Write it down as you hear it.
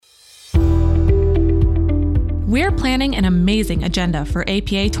We're planning an amazing agenda for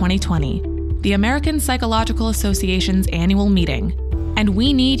APA 2020, the American Psychological Association's annual meeting, and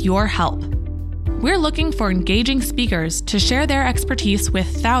we need your help. We're looking for engaging speakers to share their expertise with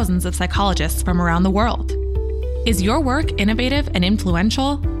thousands of psychologists from around the world. Is your work innovative and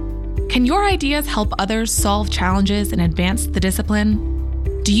influential? Can your ideas help others solve challenges and advance the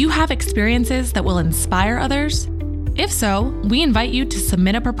discipline? Do you have experiences that will inspire others? If so, we invite you to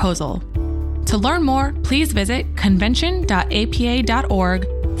submit a proposal. To learn more, please visit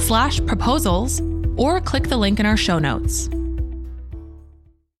convention.apa.org/proposals or click the link in our show notes.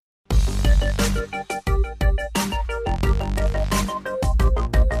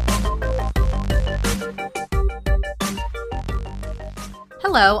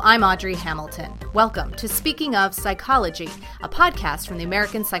 Hello, I'm Audrey Hamilton. Welcome to Speaking of Psychology, a podcast from the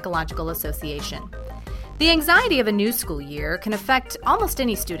American Psychological Association. The anxiety of a new school year can affect almost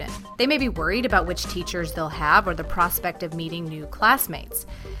any student. They may be worried about which teachers they'll have or the prospect of meeting new classmates.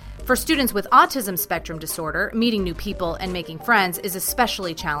 For students with autism spectrum disorder, meeting new people and making friends is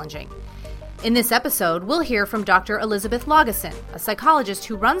especially challenging. In this episode, we'll hear from Dr. Elizabeth Lageson, a psychologist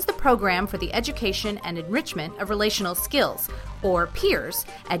who runs the program for the education and enrichment of relational skills, or PEERS,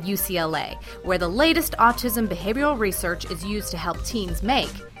 at UCLA, where the latest autism behavioral research is used to help teens make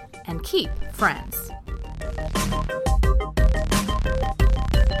and keep friends.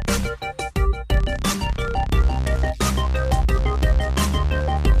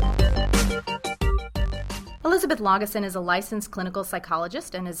 Elizabeth Lageson is a licensed clinical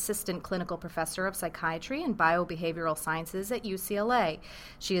psychologist and assistant clinical professor of psychiatry and biobehavioral sciences at UCLA.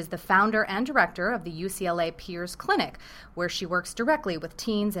 She is the founder and director of the UCLA PEERS Clinic, where she works directly with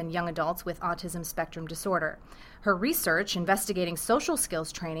teens and young adults with autism spectrum disorder. Her research investigating social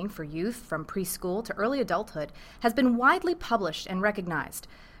skills training for youth from preschool to early adulthood has been widely published and recognized.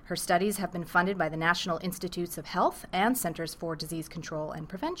 Her studies have been funded by the National Institutes of Health and Centers for Disease Control and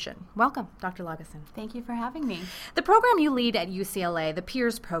Prevention. Welcome, Dr. Lageson. Thank you for having me. The program you lead at UCLA, the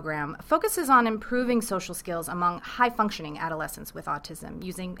PEERS program, focuses on improving social skills among high-functioning adolescents with autism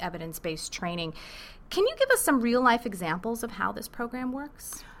using evidence-based training. Can you give us some real-life examples of how this program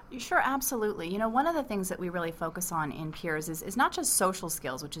works? Sure, absolutely. You know, one of the things that we really focus on in PEERS is not just social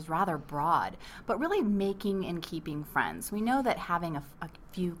skills, which is rather broad, but really making and keeping friends. We know that having a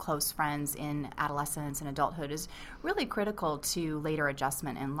few close friends in adolescence and adulthood is really critical to later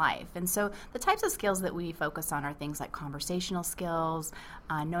adjustment in life. And so the types of skills that we focus on are things like conversational skills,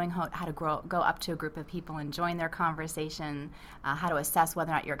 knowing how to go up to a group of people and join their conversation, how to assess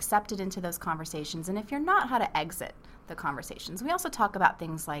whether or not you're accepted into those conversations, and if you're not, how to exit the conversations. We also talk about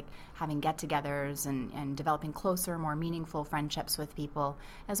things like having get-togethers and developing closer, more meaningful friendships with people,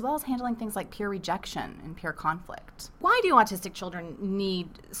 as well as handling things like peer rejection and peer conflict. Why do autistic children need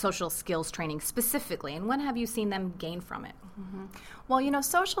social skills training specifically, and when have you seen them gain from it? Mm-hmm. Well, you know,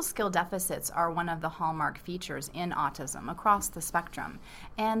 social skill deficits are one of the hallmark features in autism across the spectrum.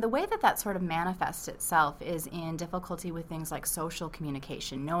 And the way that sort of manifests itself is in difficulty with things like social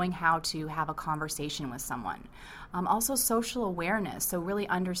communication, knowing how to have a conversation with someone. Also social awareness, so really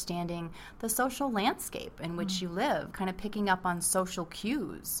understanding the social landscape in which you live, kind of picking up on social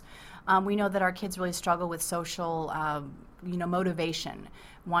cues. We know that our kids really struggle with social motivation,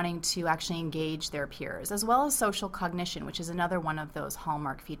 wanting to actually engage their peers, as well as social cognition, which is another one of those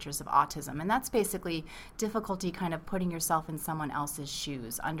hallmark features of autism. And that's basically difficulty kind of putting yourself in someone else's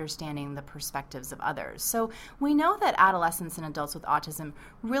shoes, understanding the perspectives of others. So we know that adolescents and adults with autism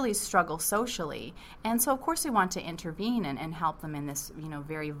really struggle socially. And so, of course, we want to intervene and help them in this,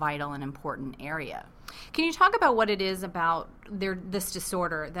 very vital and important area. Can you talk about what it is about this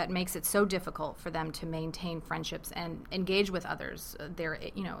disorder that makes it so difficult for them to maintain friendships and engage with others their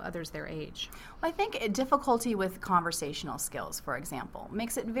age? Well, I think difficulty with conversational skills, for example,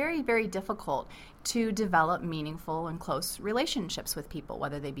 makes it very, very difficult to develop meaningful and close relationships with people,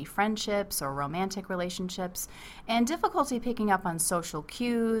 whether they be friendships or romantic relationships, and difficulty picking up on social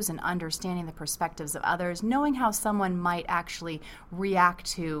cues and understanding the perspectives of others, knowing how someone might actually react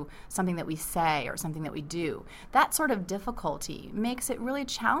to something that we say or something that we do. That sort of difficulty makes it really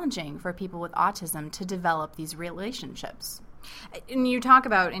challenging for people with autism to develop these relationships. And you talk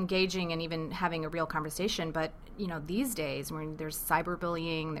about engaging and even having a real conversation, but these days when there's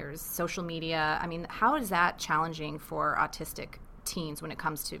cyberbullying, there's social media, how is that challenging for autistic teens when it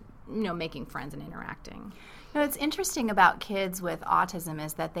comes to making friends and interacting? What's interesting about kids with autism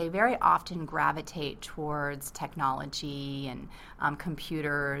is that they very often gravitate towards technology and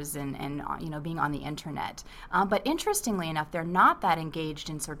computers and being on the internet. But interestingly enough, they're not that engaged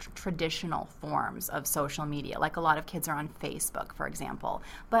in sort of traditional forms of social media, like a lot of kids are on Facebook, for example.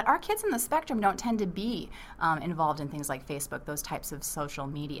 But our kids in the spectrum don't tend to be involved in things like Facebook, those types of social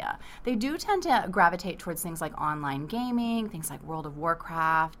media. They do tend to gravitate towards things like online gaming, things like World of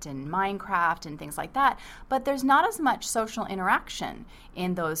Warcraft and Minecraft and things like that. But there's not as much social interaction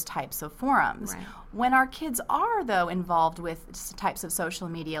in those types of forums. Right. When our kids are, though, involved with types of social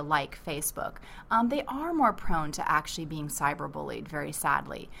media like Facebook, they are more prone to actually being cyberbullied, very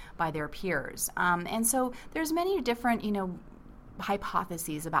sadly, by their peers. And so there's many different,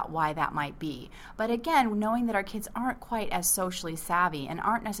 hypotheses about why that might be. But again, knowing that our kids aren't quite as socially savvy and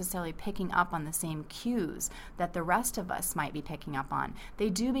aren't necessarily picking up on the same cues that the rest of us might be picking up on,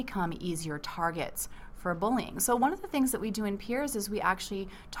 they do become easier targets for bullying. So one of the things that we do in peers is we actually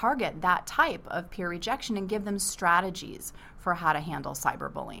target that type of peer rejection and give them strategies for how to handle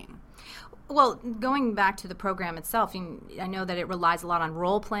cyberbullying. Well, going back to the program itself, I know that it relies a lot on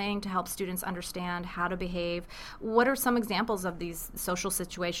role-playing to help students understand how to behave. What are some examples of these social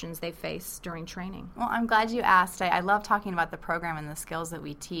situations they face during training? Well, I'm glad you asked. I love talking about the program and the skills that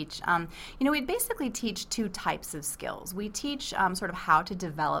we teach. We basically teach two types of skills. We teach sort of how to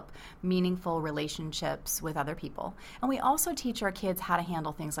develop meaningful relationships with other people. And we also teach our kids how to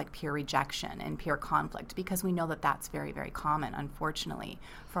handle things like peer rejection and peer conflict, because we know that that's very, very common, unfortunately,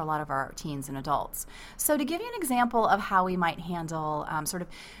 for a lot of our teens and adults. So to give you an example of how we might handle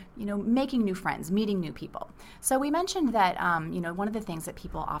making new friends, meeting new people. So we mentioned that, one of the things that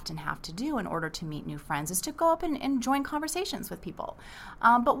people often have to do in order to meet new friends is to go up and join conversations with people.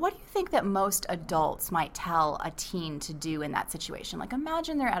 But what do you think that most adults might tell a teen to do in that situation? Like,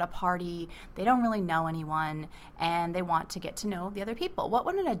 imagine they're at a party, they don't really know anyone, and they want to get to know the other people. What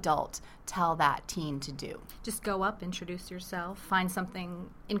would an adult tell that teen to do? Just go up, introduce yourself, find something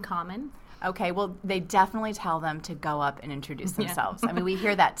in common. Okay, well, they definitely tell them to go up and introduce themselves. I mean, we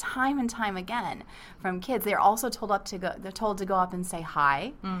hear that time and time again from kids. They're also told to go up and say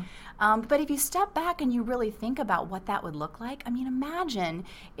hi. But if you step back and you really think about what that would look like, I mean, imagine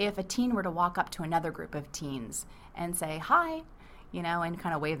if a teen were to walk up to another group of teens and say hi, and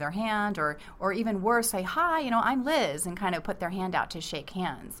kind of wave their hand, or even worse, say, hi, I'm Liz, and kind of put their hand out to shake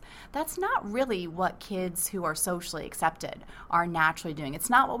hands. That's not really what kids who are socially accepted are naturally doing. It's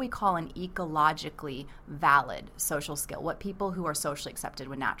not what we call an ecologically valid social skill, what people who are socially accepted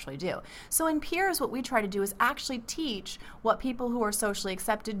would naturally do. So in peers, what we try to do is actually teach what people who are socially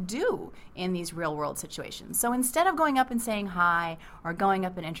accepted do in these real-world situations. So instead of going up and saying hi or going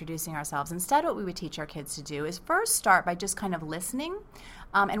up and introducing ourselves, instead what we would teach our kids to do is first start by just kind of listening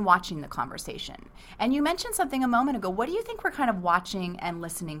and watching the conversation. And you mentioned something a moment ago. What do you think we're kind of watching and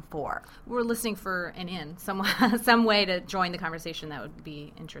listening for? We're listening for an some way to join the conversation that would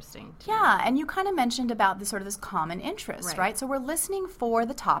be interesting. Yeah, and you kind of mentioned about this common interest, right? So we're listening for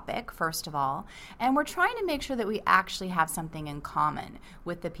the topic, first of all, and we're trying to make sure that we actually have something in common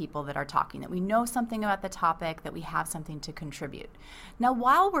with the people that are talking, that we know something about the topic, that we have something to contribute. Now,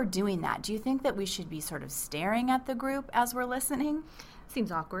 while we're doing that, do you think that we should be sort of staring at the group as we're listening?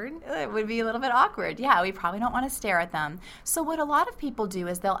 Seems awkward. It would be a little bit awkward. Yeah, we probably don't want to stare at them. So what a lot of people do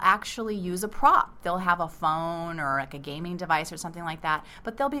is they'll actually use a prop. They'll have a phone or like a gaming device or something like that,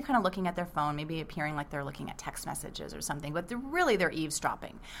 but they'll be kind of looking at their phone, maybe appearing like they're looking at text messages or something, but they're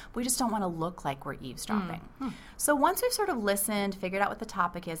eavesdropping. We just don't want to look like we're eavesdropping. So once we've sort of listened, figured out what the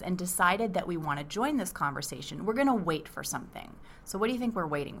topic is, and decided that we want to join this conversation, we're going to wait for something. So what do you think we're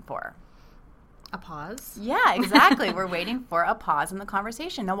waiting for? A pause? Yeah, exactly. We're waiting for a pause in the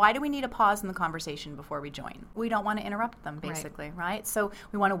conversation. Now, why do we need a pause in the conversation before we join? We don't want to interrupt them, basically, right? So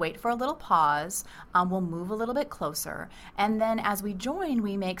we want to wait for a little pause. We'll move a little bit closer. And then as we join,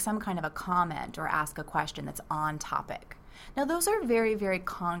 we make some kind of a comment or ask a question that's on topic. Now, those are very, very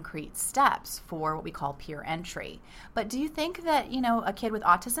concrete steps for what we call peer entry. But do you think that, a kid with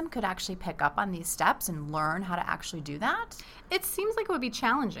autism could actually pick up on these steps and learn how to actually do that? It seems like it would be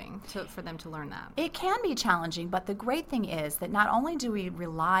challenging for them to learn that. It can be challenging, but the great thing is that not only do we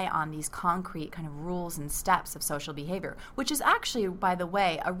rely on these concrete kind of rules and steps of social behavior, which is actually, by the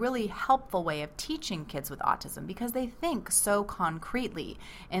way, a really helpful way of teaching kids with autism because they think so concretely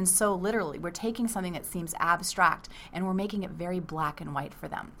and so literally. We're taking something that seems abstract and we're making it very black and white for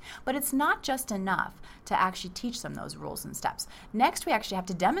them. But it's not just enough to actually teach them those rules and steps. Next, we actually have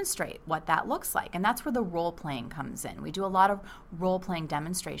to demonstrate what that looks like, and that's where the role-playing comes in. We do a lot of role-playing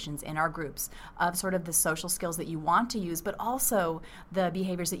demonstrations in our groups of sort of the social skills that you want to use, but also the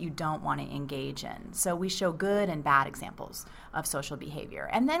behaviors that you don't want to engage in. So we show good and bad examples of social behavior.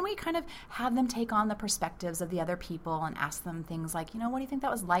 And then we kind of have them take on the perspectives of the other people and ask them things like, what do you think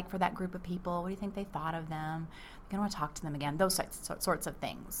that was like for that group of people? What do you think they thought of them? You're going to want to talk to them again, those sorts of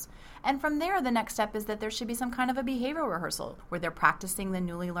things. And from there, the next step is that there should be some kind of a behavioral rehearsal where they're practicing the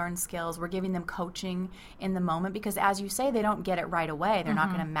newly learned skills. We're giving them coaching in the moment because, as you say, they don't get it right away. They're not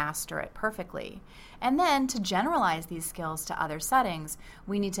going to master it perfectly. And then to generalize these skills to other settings,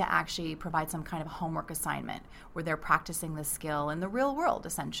 we need to actually provide some kind of homework assignment where they're practicing the skill in the real world,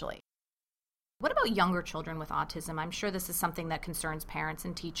 essentially. What about younger children with autism? I'm sure this is something that concerns parents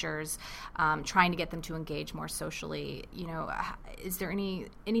and teachers, trying to get them to engage more socially. Is there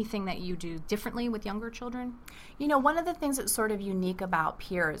anything that you do differently with younger children? One of the things that's sort of unique about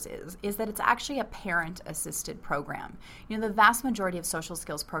Peers is that it's actually a parent-assisted program. The vast majority of social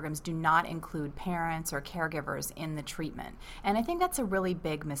skills programs do not include parents or caregivers in the treatment. And I think that's a really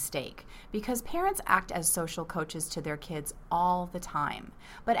big mistake because parents act as social coaches to their kids all the time.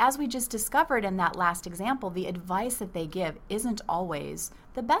 But as we just discovered in that last example, the advice that they give isn't always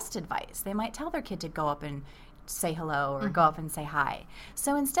the best advice. They might tell their kid to go up and say hello or go up and say hi.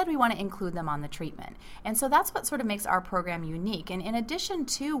 So instead, we want to include them on the treatment. And so that's what sort of makes our program unique. And in addition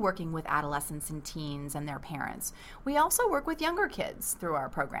to working with adolescents and teens and their parents, we also work with younger kids through our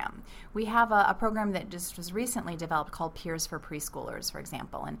program. We have a program that just was recently developed called Peers for Preschoolers, for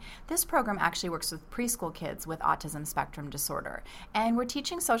example. And this program actually works with preschool kids with autism spectrum disorder. And we're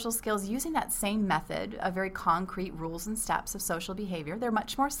teaching social skills using that same method of very concrete rules and steps of social behavior. They're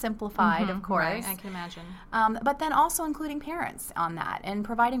much more simplified, of course. Right, I can imagine. But then also including parents on that and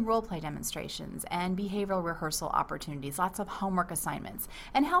providing role play demonstrations and behavioral rehearsal opportunities, lots of homework assignments,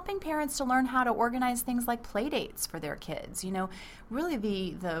 and helping parents to learn how to organize things like play dates for their kids. Really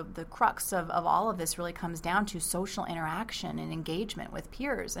the crux of all of this really comes down to social interaction and engagement with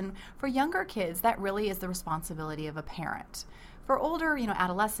peers. And for younger kids, that really is the responsibility of a parent. For older,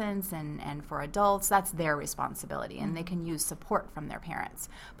 adolescents and for adults, that's their responsibility, and they can use support from their parents.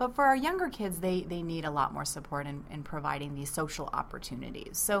 But for our younger kids, they need a lot more support in providing these social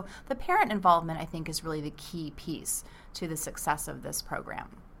opportunities. So the parent involvement, I think, is really the key piece to the success of this program.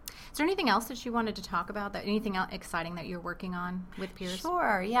 Is there anything else that you wanted to talk about, anything exciting that you're working on with Peers?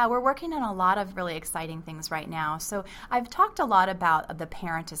 Sure. Yeah, we're working on a lot of really exciting things right now. So I've talked a lot about the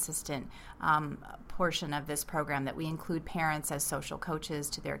parent assistant portion of this program, that we include parents as social coaches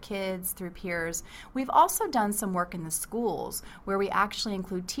to their kids through Peers. We've also done some work in the schools where we actually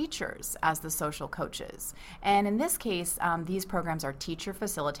include teachers as the social coaches. And in this case, these programs are teacher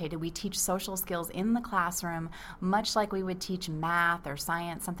facilitated. We teach social skills in the classroom, much like we would teach math or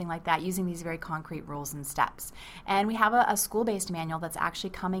science, something like that, using these very concrete rules and steps. And we have a school-based manual that's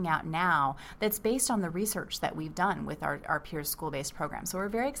actually coming out now that's based on the research that we've done with our Peers school-based program. So we're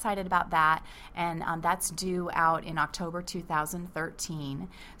very excited about that, and that's due out in October 2013.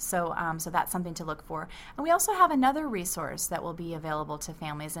 So that's something to look for. And we also have another resource that will be available to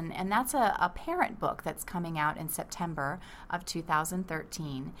families, and that's a parent book that's coming out in September of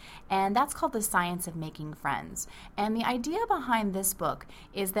 2013. And that's called The Science of Making Friends. And the idea behind this book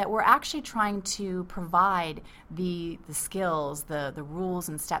is that we're actually trying to provide the skills, the rules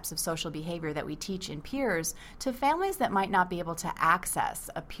and steps of social behavior that we teach in Peers to families that might not be able to access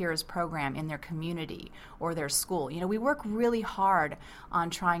a Peers program in their community or their school. We work really hard on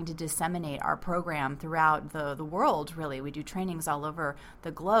trying to disseminate our program throughout the world, really. We do trainings all over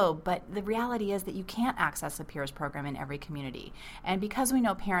the globe, but the reality is that you can't access a Peers program in every community. And because we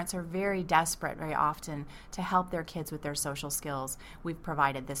know parents are very desperate very often to help their kids with their social skills, we've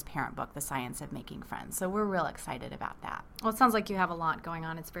provided this parent book, The Science of Making Friends. So we're real excited about that. Well, it sounds like you have a lot going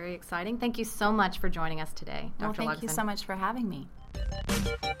on. It's very exciting. Thank you so much for joining us today, Dr. Well, thank you so much for having me.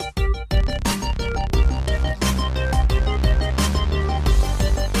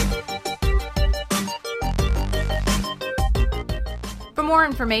 For more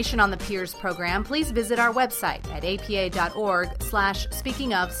information on the Peers program, please visit our website at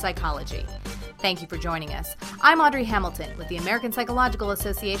apa.org/speakingofpsychology. Thank you for joining us. I'm Audrey Hamilton with the American Psychological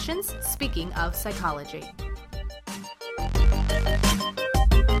Association's Speaking of Psychology.